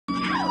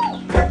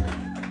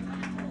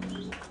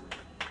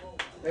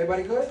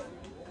Everybody good?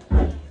 You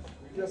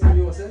got something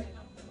you want to say?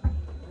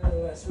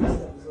 That sweet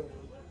stuff is over.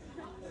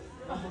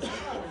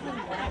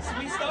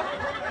 Sweet stuff?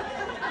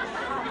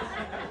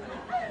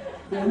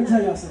 Yeah, let me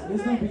tell y'all something.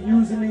 This dude be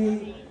using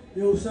me.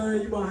 You know what I'm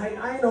saying? You my hype.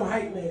 I ain't no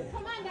hype man. You know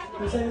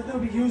what I'm saying? This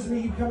dude be using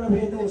me. He coming up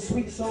here doing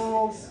sweet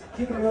songs,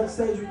 kicking me on the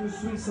stage. We do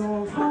sweet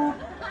songs.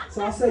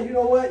 So I said, you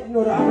know what? You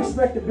know, I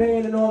respect the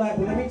band and all that,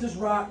 but let me just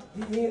rock.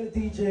 Me and the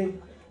DJ.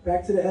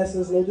 Back to the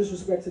essence. No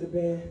disrespect to the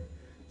band.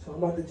 So I'm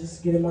about to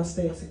just get in my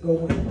stance and go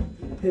with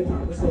hip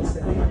hop. Let's go,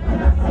 Steady. Okay.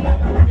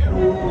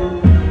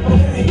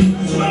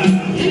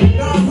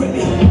 Now I'm with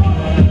me.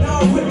 Now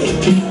I'm with me.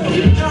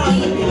 Now I'm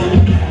with me.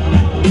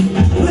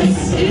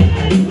 Let's.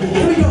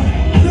 Here we go.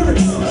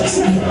 Lyrics.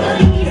 Check it.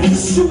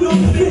 Shoot up,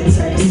 fit,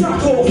 take a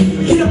stock off.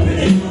 Get up in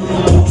it.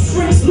 Pull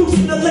strings,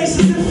 loosen the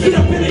laces and fit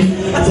up in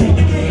it. I take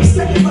the game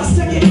second by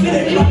second,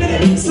 minute by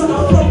minute. So I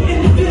flow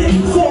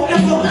infinite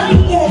forever.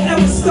 All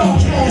ever star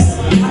cast.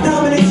 I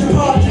dominate your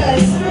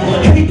podcast.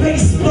 Heavy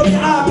bass, blow your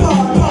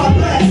iPod, pod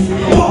blast.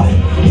 Party,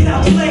 get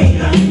out the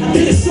lane. I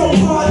did it so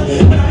hard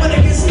when I went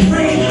against the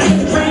rain. I had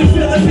the rain,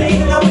 feel the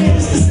pain, and I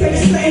managed to stay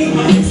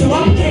sane. So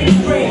I'm game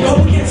to rain,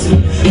 go against me.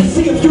 Let's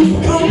see if you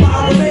become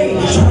my remain.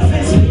 Try to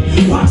fence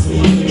me, box me,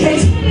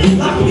 case me,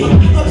 lock me,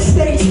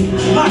 upstage me,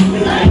 mock me.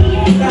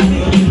 Got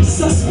me,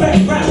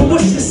 suspect rapper,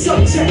 what's your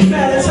subject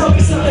matter? Tell me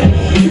something,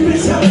 you've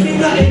been telling me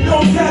nothing,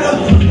 no data.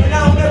 And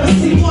I don't ever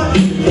see one.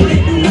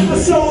 Brand new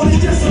episode,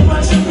 it's just a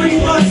bunch of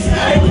reruns.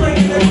 Ain't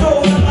breaking the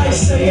code, I might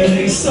say it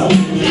ain't so.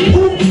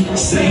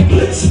 Same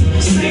blitz,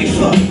 same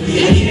flow. I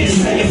can't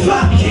say it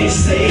fly, can't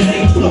say it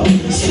ain't flow.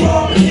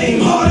 Strong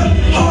became harder,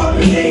 hard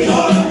became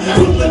harder.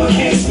 Brooklyn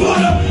became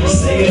smarter,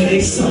 say it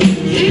ain't so.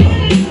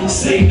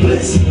 Same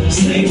blitz,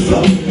 same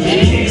flow.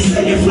 Can't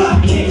say it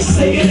fly, can't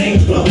say it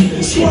ain't flow.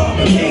 Strong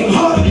became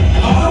harder,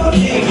 hard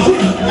became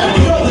harder.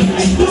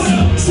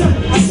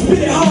 I spit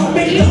it hard,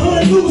 make the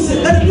hood lose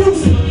it, let it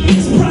lose it.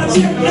 It's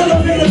project,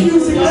 elevator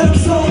music, let them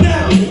zone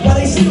out. While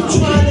they still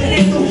trying to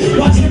handle,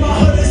 watching my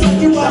hood is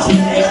like you watching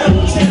that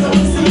animal channel.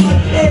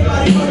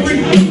 Everybody hungry,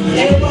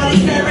 everybody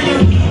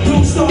carrying.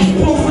 Don't start to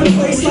pull for the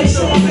place like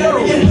Sean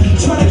Marion.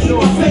 Trying to keep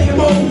my fame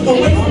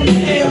away from the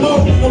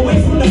ammo,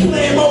 away from the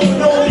blammo,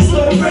 and all this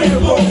little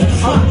rambo.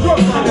 I'm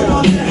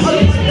about that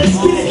huddle like let's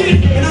get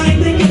it. And I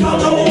ain't thinking about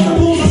no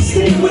audibles, I'm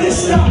sticking with it,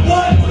 stop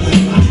what?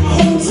 My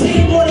whole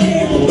team on the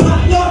air will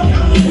pop up.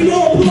 We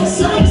all put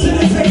something to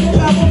the table,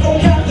 power go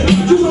captain.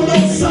 You don't know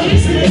something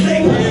to the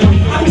table.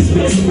 I be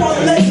spitting smart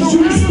legends, you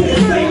be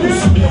spitting fables.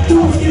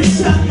 Dudes get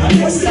shot,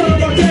 they're selling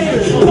their game.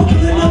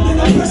 Buckling under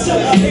the pressure,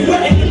 they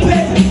wet in the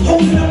bed.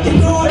 Holding up the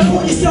guard,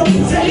 call yourself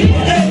protecting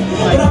your head.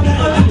 But I'm the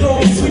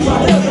underdog, sweep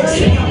out the legs,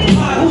 take out the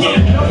bottom. Yeah,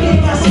 I need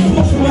my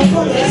support from my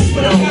brother, that's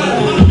what I got.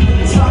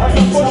 Top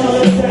comes all the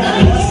way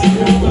down.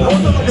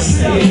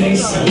 Say it ain't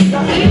so.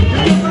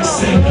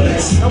 Say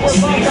blitz,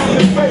 say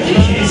flip.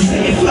 Can't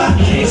say it fly,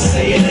 can't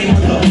say it ain't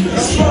flow.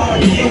 Strong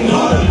became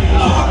harder,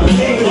 hard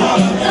became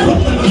harder.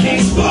 Brooklyn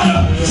became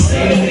smarter.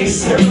 Say it ain't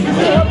so.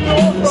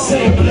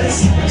 Say blitz,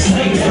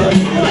 say flip.